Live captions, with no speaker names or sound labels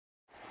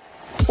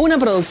Una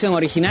producción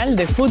original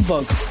de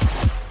Footbox.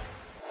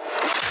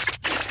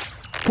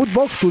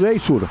 Footbox Today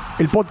Sur,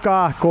 el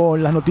podcast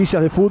con las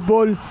noticias de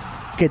fútbol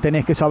que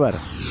tenés que saber.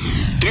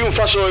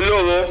 Triunfazo del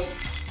Lobo.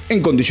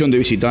 En condición de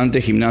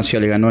visitante, Gimnasia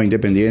le ganó a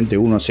Independiente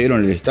 1-0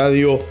 en el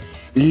estadio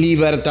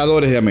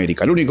Libertadores de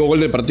América. El único gol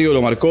del partido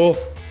lo marcó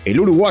el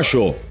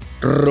uruguayo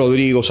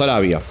Rodrigo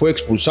Sarabia. Fue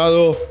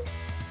expulsado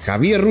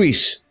Javier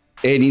Ruiz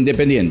en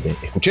Independiente.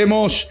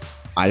 Escuchemos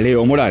a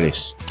Leo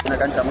Morales. Una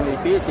cancha muy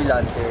difícil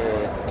ante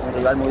un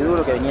rival muy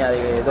duro que venía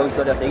de 2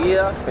 victorias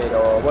seguidas,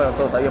 pero bueno,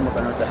 todos sabíamos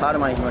que nuestras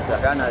armas y nuestras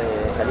ganas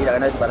de salir a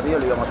ganar este partido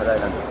lo íbamos a sacar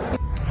adelante.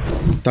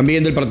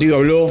 También del partido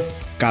habló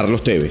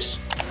Carlos Tevez.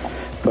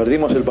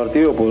 Perdimos el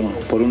partido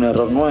por un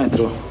error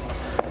nuestro,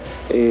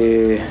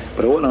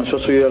 pero bueno, yo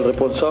soy el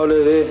responsable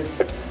de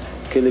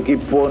que el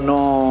equipo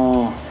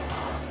no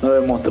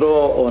demostró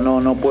o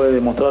no puede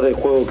demostrar el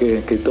juego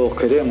que todos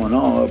queremos,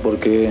 ¿no?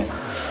 Porque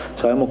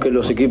sabemos que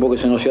los equipos que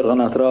se nos cierran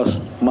atrás,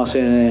 más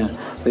de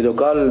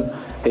local,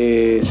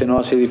 se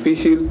nos hace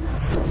difícil.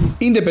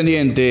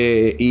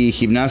 Independiente y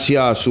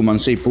Gimnasia suman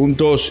 6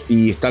 puntos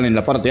y están en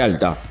la parte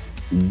alta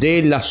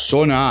de la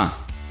zona A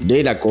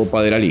de la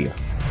Copa de la Liga.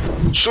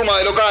 Suma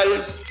de local.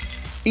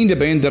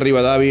 Independiente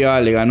Rivadavia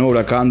le ganó a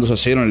Huracán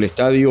 2-0 en el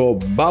estadio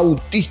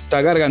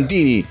Bautista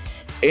Gargantini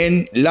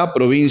en la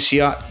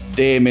provincia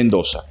de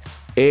Mendoza.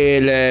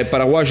 El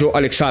paraguayo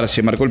Alex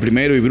Arce marcó el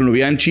primero y Bruno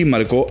Bianchi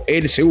marcó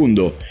el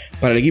segundo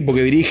para el equipo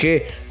que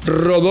dirige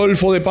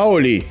Rodolfo de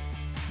Paoli.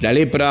 La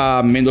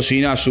lepra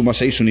mendocina suma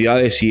 6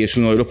 unidades y es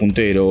uno de los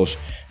punteros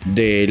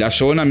de la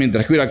zona,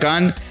 mientras que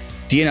Huracán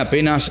tiene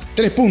apenas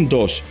 3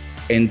 puntos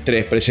en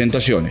 3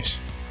 presentaciones.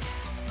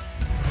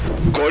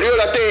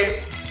 Coriola T.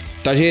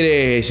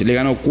 Talleres le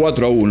ganó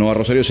 4-1 a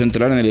Rosario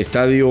Central en el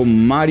estadio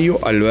Mario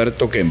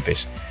Alberto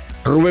Kempes.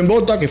 Rubén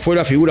Bota, que fue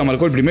la figura,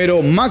 marcó el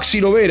primero.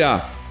 Maxi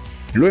Lovera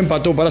lo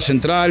empató para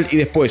Central y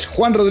después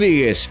Juan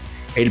Rodríguez,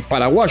 el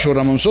paraguayo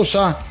Ramón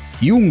Sosa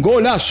y un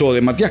golazo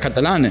de Matías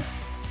Catalán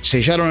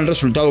sellaron el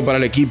resultado para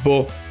el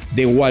equipo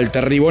de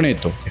Walter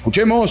Riboneto.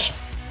 Escuchemos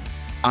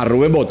a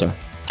Rubén Bota.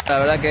 La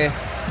verdad que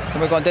estoy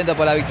muy contento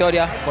por la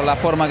victoria, por la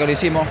forma que lo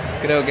hicimos.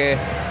 Creo que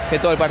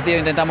todo el partido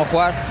intentamos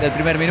jugar del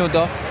primer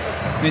minuto.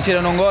 Me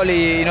hicieron un gol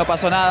y no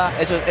pasó nada.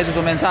 Eso es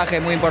un mensaje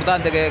muy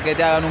importante, que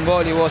te hagan un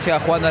gol y vos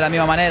sigas jugando de la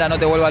misma manera, no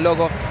te vuelvas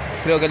loco.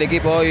 Creo que el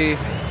equipo hoy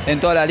en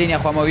todas las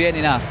líneas jugamos bien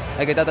y nada,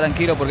 hay que estar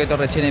tranquilo porque esto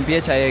recién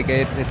empieza y hay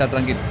que estar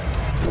tranquilo.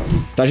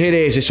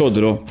 Talleres es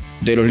otro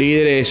de los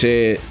líderes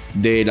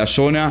de la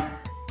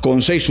zona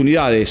con 6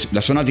 unidades.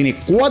 La zona tiene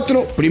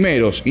 4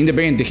 primeros: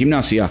 Independiente,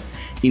 Gimnasia,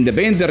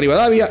 Independiente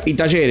Rivadavia y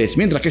Talleres,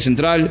 mientras que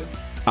Central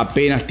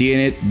apenas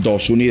tiene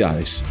 2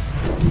 unidades.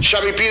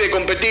 Xavi pide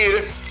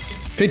competir.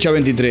 Fecha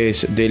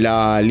 23 de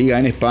la Liga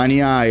en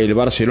España, el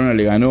Barcelona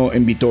le ganó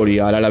en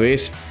Vitoria al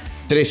Alavés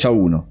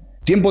 3-1.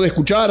 Tiempo de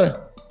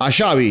escuchar a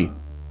Xavi,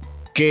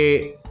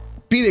 que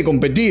pide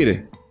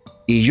competir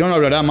y ya no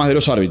hablará más de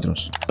los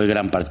árbitros. Hoy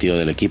gran partido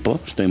del equipo,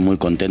 estoy muy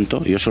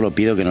contento. Yo solo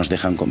pido que nos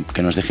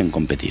dejen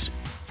competir.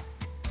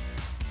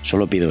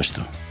 Solo pido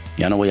esto.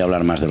 Ya no voy a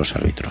hablar más de los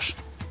árbitros,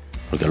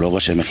 porque luego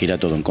se me gira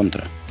todo en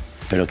contra.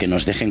 Pero que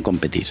nos dejen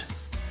competir,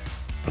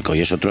 porque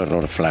hoy es otro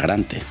error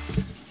flagrante.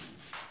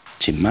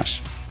 Sin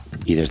más.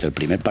 Y desde el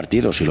primer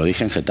partido, si lo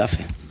dije en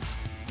Getafe,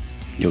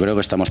 yo creo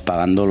que estamos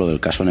pagando lo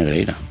del caso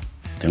Negreira.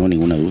 Tengo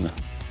ninguna duda.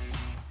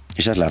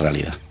 Esa es la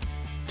realidad.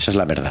 Esa es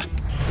la verdad.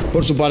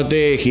 Por su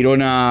parte,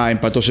 Girona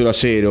empató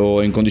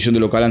 0-0 en condición de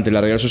local ante la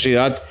Real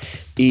Sociedad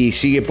y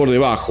sigue por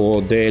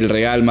debajo del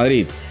Real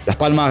Madrid. Las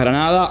Palmas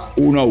Granada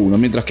 1-1,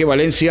 mientras que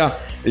Valencia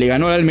le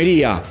ganó al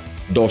Almería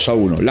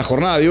 2-1. La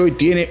jornada de hoy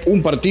tiene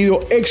un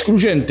partido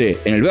excluyente.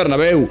 En el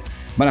Bernabéu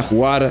van a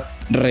jugar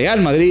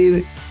Real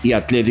Madrid y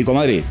Atlético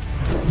Madrid.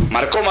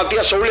 Marcó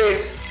Matías Soulé.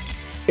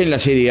 En la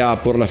Serie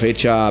A por la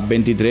fecha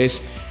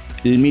 23,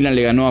 el Milan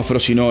le ganó a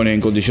Frosinone en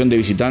condición de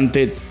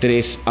visitante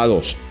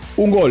 3-2.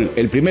 Un gol,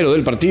 el primero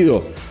del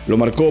partido, lo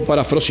marcó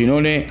para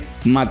Frosinone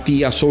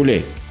Matías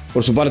Soulé.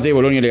 Por su parte,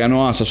 Bolonia le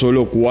ganó a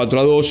Sassuolo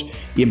 4-2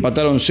 y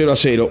empataron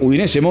 0-0.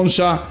 Udinese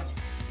Monza,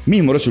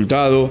 mismo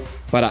resultado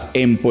para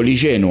Empoli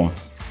Genoa.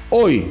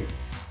 Hoy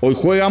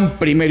juegan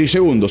primero y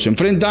segundo. Se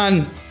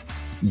enfrentan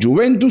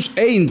Juventus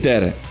e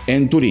Inter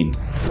en Turín.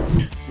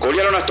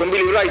 Golearon a Aston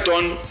Villa y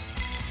Brighton.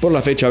 Por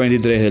la fecha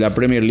 23 de la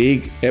Premier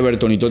League,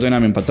 Everton y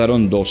Tottenham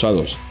empataron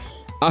 2-2.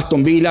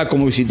 Aston Villa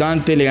como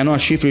visitante le ganó a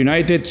Sheffield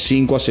United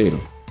 5-0.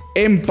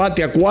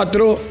 Empate a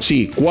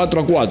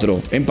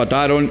 4-4.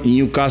 Empataron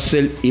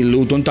Newcastle y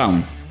Luton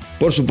Town.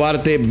 Por su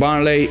parte,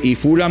 Burnley y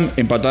Fulham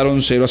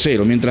empataron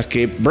 0-0, mientras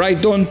que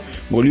Brighton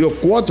goleó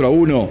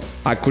 4-1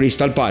 a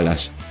Crystal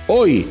Palace.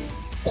 Hoy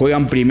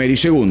juegan primero y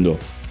segundo.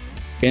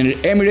 En el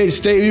Emirates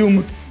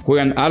Stadium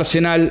juegan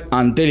Arsenal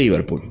ante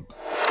Liverpool.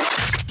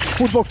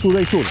 Footbox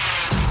Today Sur.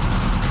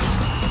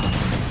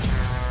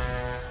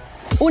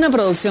 Una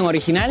producción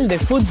original de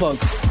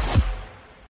Footbox.